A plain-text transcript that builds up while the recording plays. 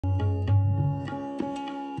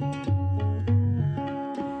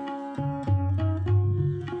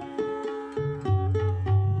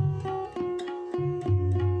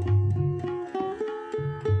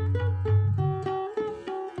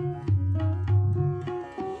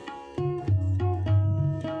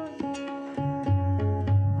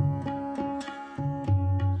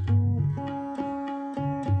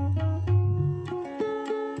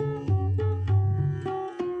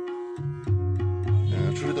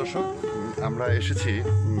দর্শক, আমরা এসেছি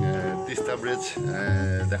তিস্তা ব্রিজ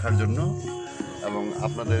দেখার জন্য এবং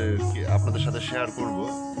আপনাদের সাথে শেয়ার করব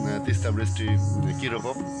তিস্তা ব্রিজটি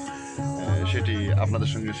কীরকম সেটি আপনাদের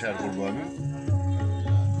সঙ্গে শেয়ার করব।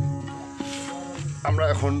 আমরা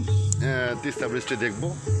এখন তিস্তা ব্রিজটি দেখব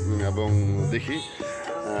এবং দেখি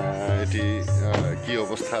এটি কি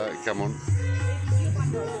অবস্থা কেমন।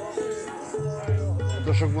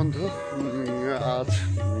 দর্শক বন্ধু, আজ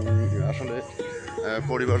আসলে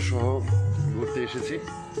পরিবার সহ ঘুরতে এসেছি।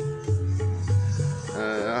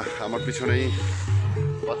 আমার পিছনেই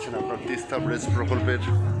পাচ্ছেন আপনার তিস্তা ব্রিজ প্রকল্পের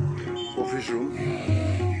অফিস রুম।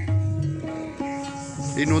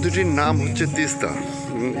 এই নদীটির নাম হচ্ছে তিস্তা।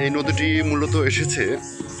 এই নদীটি মূলত এসেছে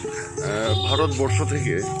ভারতবর্ষ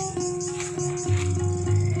থেকে।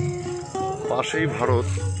 পাশেই ভারত,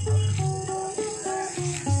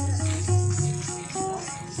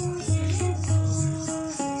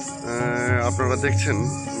 আপনারা দেখছেন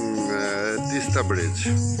তিস্তা ব্রিজ।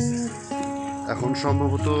 এখন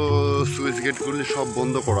সম্ভবত সুইচ গেটগুলি সব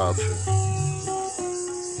বন্ধ করা আছে।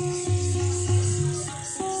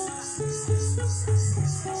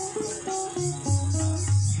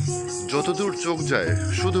 যতদূর চোখ যায়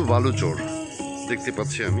শুধু বালুচর দেখতে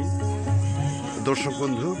পাচ্ছি আমি। দর্শক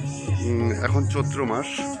বন্ধু, এখন চৈত্র মাস,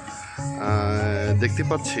 দেখতে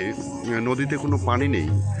পাচ্ছি নদীতে কোনো পানি নেই।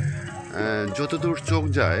 যতদূর চোখ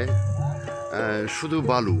যায় শুধু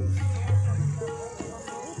বালু।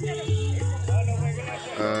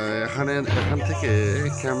 এখান থেকে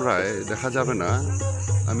ক্যামেরায় দেখা যাবে না,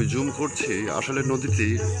 আমি জুম করছি। আসলে নদীটি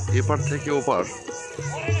এপার থেকে ওপার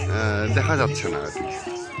দেখা যাচ্ছে না আর কি।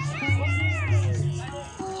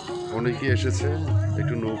 অনেকেই এসেছে,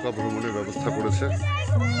 একটু নৌকা ভ্রমণের ব্যবস্থা করেছে।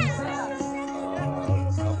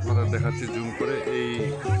 আপনারা দেখাচ্ছি জুম করে। এই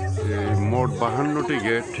মোট 52টি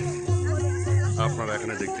গেট আপনারা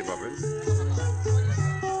এখানে দেখতে পাবেন।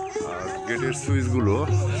 আর গেটের সুইচগুলো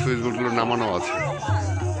নামানো আছে।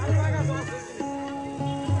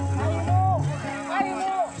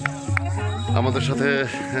 আমাদের সাথে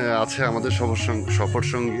আছে আমাদের সফর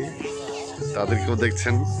সঙ্গী, তাদেরকেও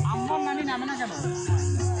দেখছেন।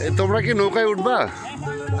 তোমরা কি নৌকায় উঠবা?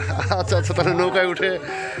 আচ্ছা আচ্ছা, তাহলে নৌকায় উঠে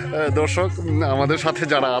দর্শক আমাদের সাথে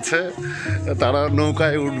যারা আছে তারা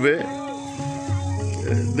নৌকায় উঠবে।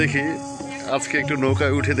 দেখি আজকে একটু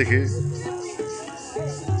নৌকায় উঠে দেখি।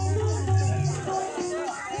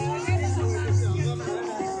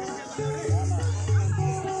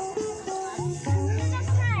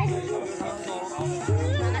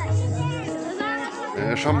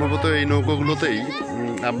 সম্ভবত এই নৌকাগুলোতেই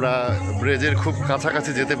আমরা ব্রিজের খুব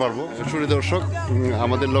কাছাকাছি যেতে পারবো। শুনি দর্শক,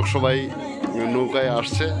 আমাদের লোক সবাই নৌকায়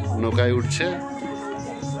আসছে, নৌকায় উঠছে।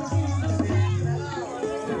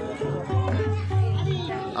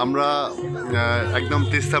 আমরা একদম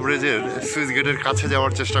তিস্তা ব্রিজের সুইচ গেটের কাছে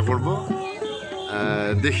যাওয়ার চেষ্টা করব।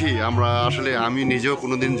 দেখি আমরা আসলে আমি নিজেও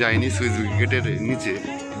কোনোদিন যাইনি সুইচ গেটের নিচে,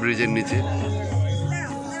 ব্রিজের নিচে।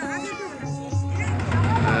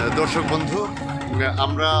 দর্শক বন্ধু,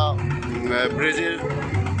 আমরা ব্রিজের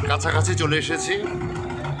কাছাকাছি চলে এসেছি।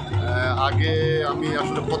 আগে আমি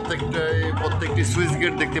আসলে প্রত্যেকটি সুইচ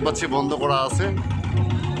গেট দেখতে পাচ্ছি বন্ধ করা আছে।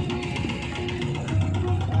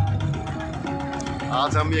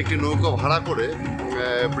 আজ আমি একটি নৌকা ভাড়া করে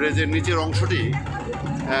ব্রিজের নিচের অংশটি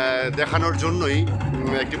দেখানোর জন্যই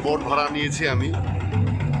একটি বোট ভাড়া নিয়েছি আমি।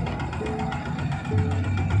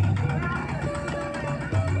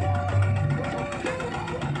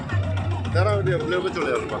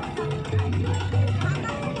 চলে আসবা।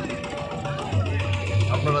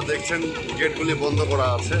 আপনারা দেখছেন গেটগুলি বন্ধ করা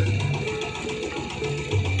আছে।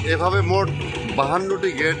 এভাবে মোট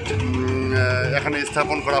 52টি গেট এখানে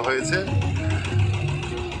স্থাপন করা হয়েছে।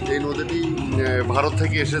 এই নদীটি ভারত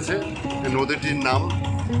থেকে এসেছে। নদীটির নাম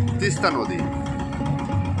তিস্তা নদী।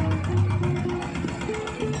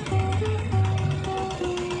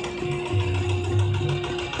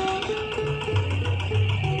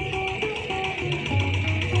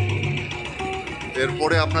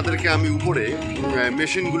 এরপরে আপনাদেরকে আমি উপরে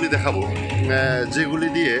মেশিনগুলি দেখাবো, যেগুলি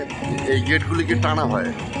দিয়ে এই গেটগুলিকে টানা হয়।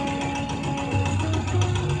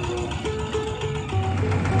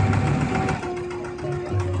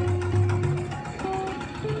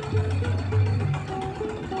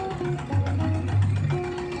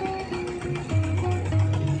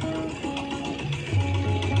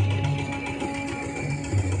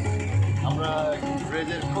 আমরা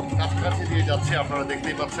ব্রিজের খুব কাছাকাছি দিয়ে যাচ্ছি, আপনারা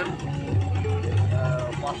দেখতেই পাচ্ছেন।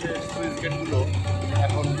 পাশের সুইচ গেটগুলো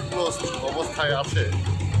এখন ক্লোজ অবস্থায় আছে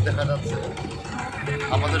দেখা যাচ্ছে।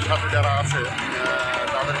 আমাদের সাথে যারা আছে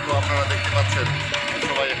তাদেরকেও আপনারা দেখতে পাচ্ছেন,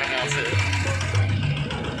 সবাই এখানে আছে।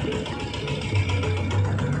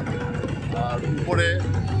 আর উপরে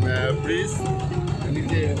ব্রিজ,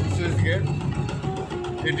 নিচে সুইচ গেট।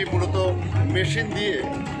 এটি মূলত মেশিন দিয়ে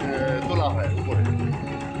তোলা হয় উপরে।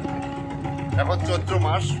 এখন চৈত্র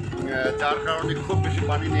মাস, যার কারণে খুব বেশি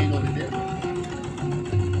পানি নেই নদীতে।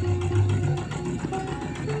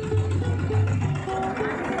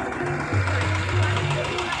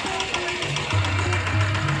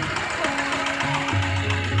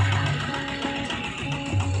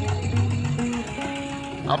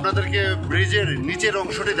 আপনাদেরকে ব্রিজের নিচের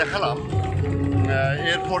অংশটি দেখালাম,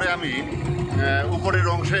 এরপরে আমি উপরের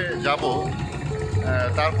অংশে যাব,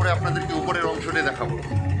 তারপরে আপনাদেরকে উপরের অংশটি দেখাবো।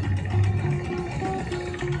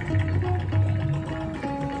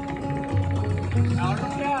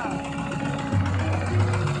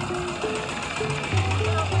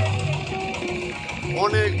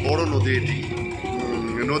 অনেক বড় নদী এটি।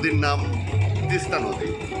 নদীর নাম তিস্তা নদী।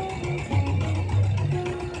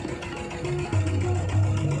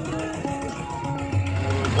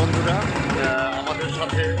 বন্ধুরা, আমাদের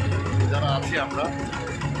সাথে যারা আছি আমরা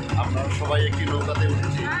সবাই একটি নৌকাতে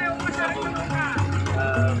উঠেছি এবং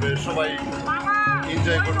সবাই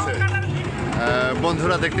এনজয় করছে।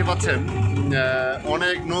 বন্ধুরা দেখতে পাচ্ছেন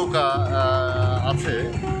অনেক নৌকা আছে।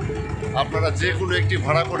 আপনারা যে কোনো একটি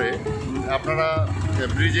ভাড়া করে আপনারা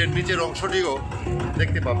ব্রিজের নিচের অংশটিও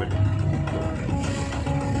দেখতে পাবেন।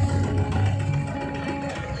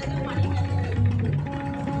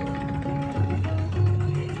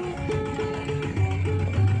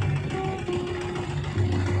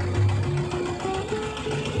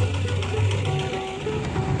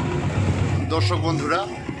 দর্শক বন্ধুরা,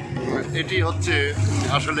 এটি হচ্ছে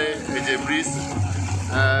আসলে এই যে ব্রিজ।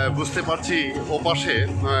 বুঝতে পারছি ওপাশে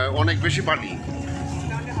অনেক বেশি পানি।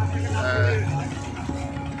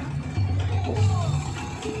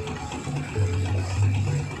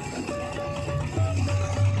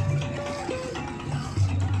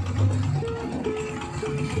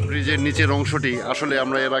 ব্রিজের নিচের অংশটি আসলে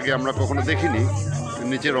আমরা এর আগে কখনো দেখিনি।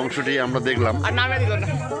 নিচের অংশটি আমরা দেখলাম। নামে আসুন,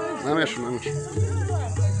 নামে আসুন।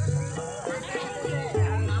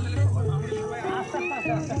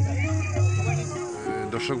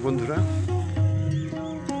 দর্শক বন্ধুরা,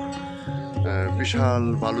 বিশাল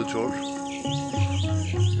বালুচর,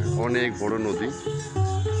 অনেক বড় নদী।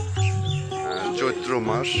 চৈত্র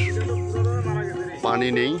মাস, পানি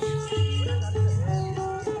নেই,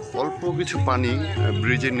 অল্প কিছু পানি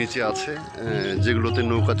ব্রিজের নিচে আছে, যেগুলোতে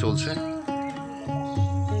নৌকা চলছে।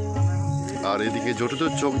 আর এদিকে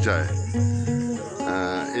যতদূর চোখ যায়,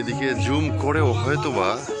 এদিকে জুম করেও হয়তোবা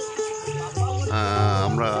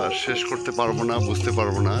আমরা শেষ করতে পারবো না, বুঝতে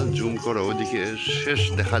পারবো না। জুম করে ওইদিকে শেষ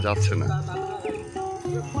দেখা যাচ্ছে না।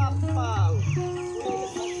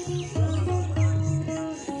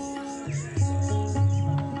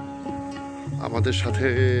 আমাদের সাথে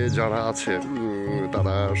যারা আছে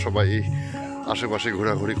তারা সবাই আশেপাশে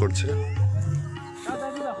ঘোরাঘুরি করছে।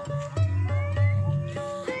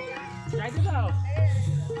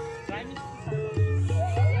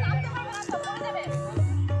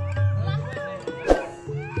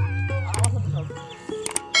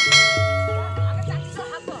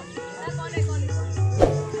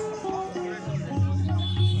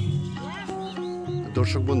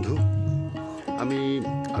 দর্শক বন্ধু, আমি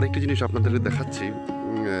আরেকটি জিনিস আপনাদের দেখাচ্ছি।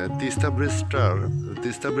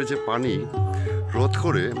 তিস্তা ব্রিজে পানি রোধ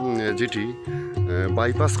করে যেটি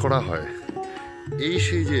বাইপাস করা হয়,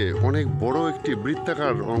 সেই যে অনেক বড় একটি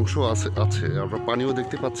বৃত্তাকার অংশ আছে, আপনারা পানিও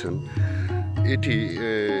দেখতে পাচ্ছেন।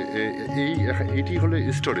 এটি হলো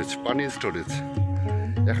স্টোরেজ, পানি স্টোরেজ।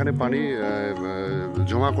 এখানে পানি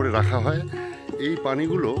জমা করে রাখা হয়। এই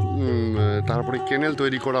পানিগুলো তারপরে কেনেল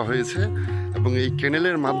তৈরি করা হয়েছে এবং এই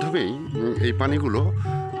কেনেলের মাধ্যমেই এই পানিগুলো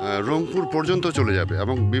রংপুর পর্যন্ত চলে যাবে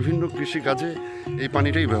এবং বিভিন্ন কৃষিকাজে এই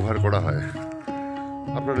পানিটাই ব্যবহার করা হয়।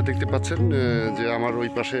 আপনারা দেখতে পাচ্ছেন যে আমার ওই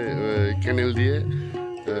পাশে কেনেল দিয়ে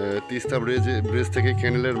তিস্তা ব্রিজ থেকে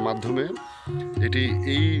কেনেলের মাধ্যমে এটি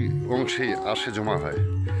এই অংশে আসে, জমা হয়।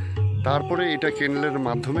 তারপরে এটা কেনেলের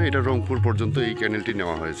মাধ্যমে এটা রংপুর পর্যন্ত এই কেনেলটি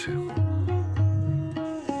নেওয়া হয়েছে।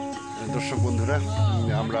 দর্শক বন্ধুরা,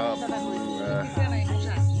 আমরা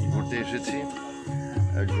ঘুরতে এসেছি,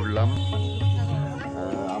 ঘুরলাম।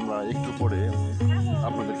 আমরা একটু পরে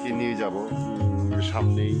আপনাদেরকে নিয়ে যাব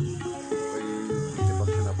সামনেই, ওই দেখতে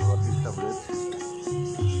পাচ্ছেন আপনারা তিস্তা ব্রিজ।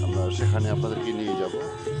 আমরা সেখানে আপনাদেরকে নিয়ে যাব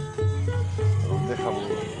এবং দেখাবো।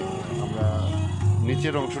 আমরা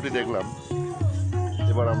নিচের অংশটি দেখলাম,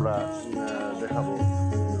 এবার আমরা দেখাবো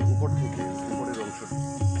উপর থেকে উপরের অংশটি।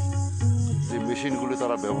 যে মেশিনগুলো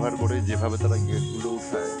তারা ব্যবহার করে, যেভাবে তারা গেটগুলো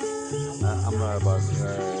উঠায়, আমরা আবার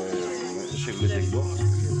সেগুলি দেখব।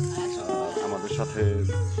 আমাদের সাথে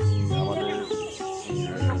আমাদের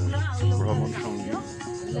ভ্রমণ সঙ্গী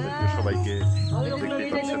আপনাদেরকে সবাইকে দেখতেই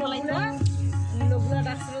পাচ্ছেন।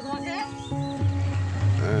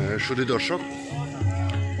 শুধু দর্শক,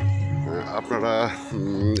 আপনারা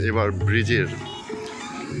এবার ব্রিজের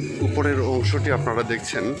উপরের অংশটি আপনারা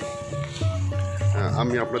দেখছেন।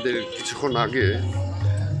 আমি আপনাদের কিছুক্ষণ আগে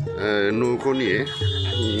নৌকো নিয়ে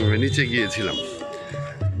নিচে গিয়েছিলাম,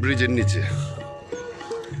 ব্রিজের নিচে।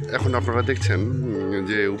 এখন আপনারা দেখছেন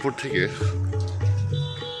যে উপর থেকে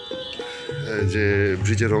যে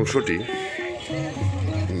ব্রিজের অংশটি,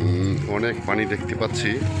 অনেক পানি দেখতে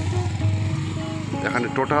পাচ্ছি। এখানে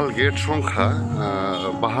টোটাল গেট সংখ্যা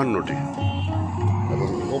 52টি, এবং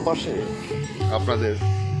ওপাশে আপনাদের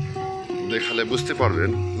দেখালে বুঝতে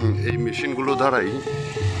পারবেন এই মেশিনগুলো দ্বারাই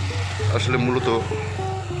আসলে মূলত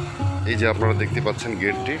এই যে আপনারা দেখতে পাচ্ছেন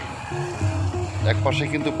গেটটি, এক পাশে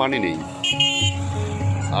কিন্তু পানি নেই,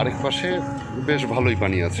 আরেক পাশে বেশ ভালোই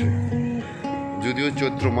পানি আছে, যদিও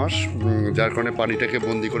চৈত্র মাস, যার কারণে পানিটাকে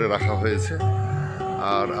বন্দি করে রাখা হয়েছে।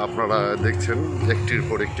 আর আপনারা দেখছেন একটির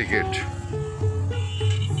পর একটি গেট।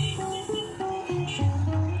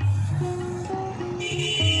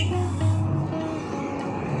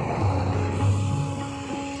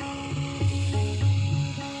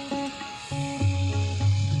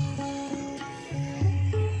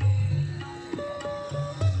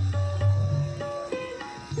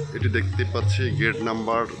 এটি দেখতে পাচ্ছি গেট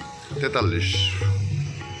নাম্বার 43।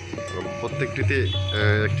 প্রত্যেকটিতে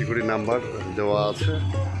একটি করে নাম্বার দেওয়া আছে।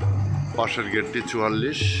 পাশের গেটটি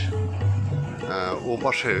 44, ও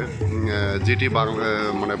পাশে যেটি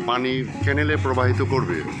মানে পানি ক্যানেলে প্রবাহিত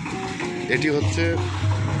করবে, এটি হচ্ছে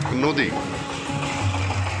নদী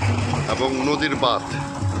এবং নদীর বাঁধ।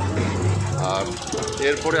 আর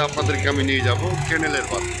এরপরে আপনাদেরকে আমি নিয়ে যাব ক্যানেলের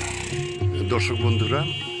বাঁধ। দর্শক বন্ধুরা,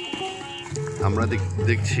 আমরা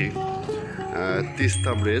দেখছি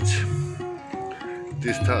তিস্তা ব্রিজ,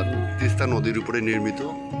 তিস্তা নদীর উপরে নির্মিত।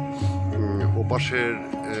 ওপাশের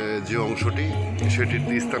যে অংশটি, সেটি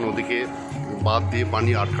তিস্তা নদীকে বাঁধ দিয়ে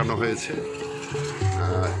পানি আটকানো হয়েছে।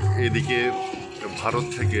 এদিকে ভারত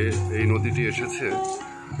থেকে এই নদীটি এসেছে।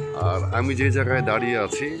 আর আমি যে জায়গায় দাঁড়িয়ে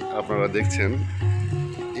আছি আপনারা দেখছেন,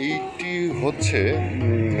 এইটি হচ্ছে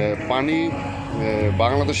পানি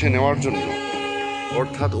বাংলাদেশে নেওয়ার জন্য,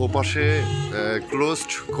 অর্থাৎ ওপাশে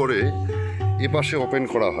ক্লোজড করে এপাশে ওপেন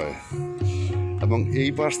করা হয়, এবং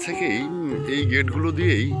এই পাশ থেকেই এই গেটগুলো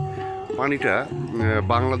দিয়েই পানিটা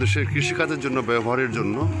বাংলাদেশের কৃষিকাজের জন্য ব্যবহারের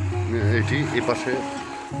জন্য এটি এপাশে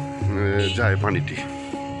যায় পানিটি।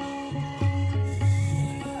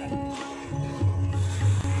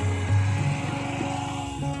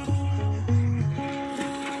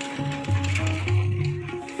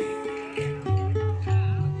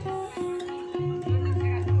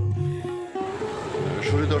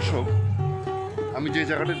 সুধী দর্শক, আমি যে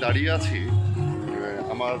জায়গাটায় দাঁড়িয়ে আছি,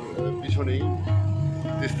 আমার পিছনেই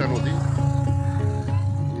তিস্তা নদী।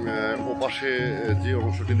 ওপাশে যে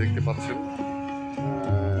অংশটি দেখতে পাচ্ছেন,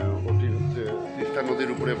 ওটি হচ্ছে তিস্তা নদীর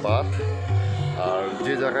উপরে বাঁধ। আর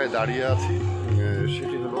যে জায়গায় দাঁড়িয়ে আছি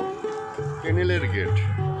সেটি হলো ক্যানেলের গেট।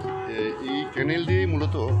 এই ক্যানেল দিয়েই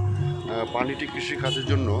মূলত পানিটি কৃষিকাজের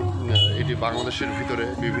জন্য এটি বাংলাদেশের ভিতরে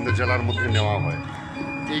বিভিন্ন জেলার মধ্যে নেওয়া হয়।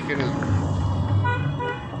 এই ক্যানেল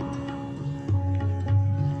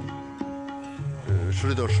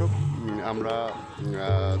সুধী দর্শক, আমরা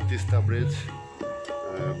তিস্তা ব্রিজ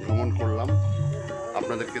ভ্রমণ করলাম,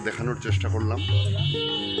 আপনাদেরকে দেখানোর চেষ্টা করলাম।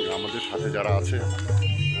 আমাদের সাথে যারা আছে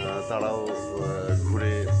তারাও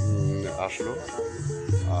ঘুরে আসলো,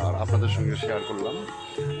 আর আপনাদের সঙ্গে শেয়ার করলাম।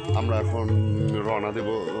 আমরা এখন রওনা দেব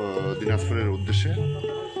দিনাজপুরের উদ্দেশ্যে।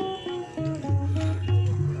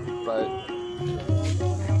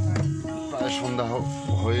 প্রায় সন্ধ্যা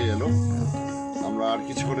হয়ে এলো। আমরা আর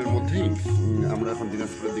কিছুক্ষণের মধ্যেই আমরা এখন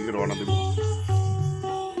দিনাজপুরের দিকে রওনা দেব।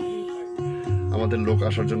 আমাদের লোক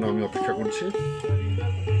আসার জন্য আমি অপেক্ষা করছি।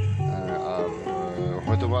 আর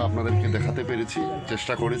হয়তোবা আপনাদেরকে দেখাতে পেরেছি,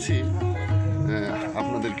 চেষ্টা করেছি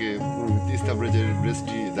আপনাদেরকে তিস্তা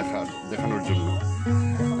ব্রিজটি দেখানোর জন্য।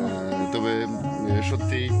 তবে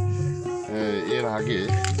সত্যি এর আগে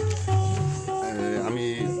আমি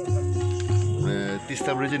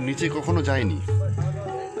তিস্তা ব্রিজের নিচে কখনো যাইনি।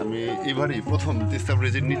 আমি এবারই প্রথম তিস্তা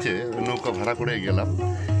ব্রিজের নিচে নৌকা ভাড়া করে গেলাম,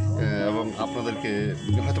 এবং আপনাদেরকে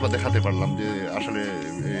হয়তোবা দেখাতে পারলাম যে আসলে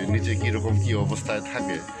নিচে কীরকম কী অবস্থায়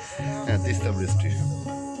থাকে তিস্তা ব্রিজটি।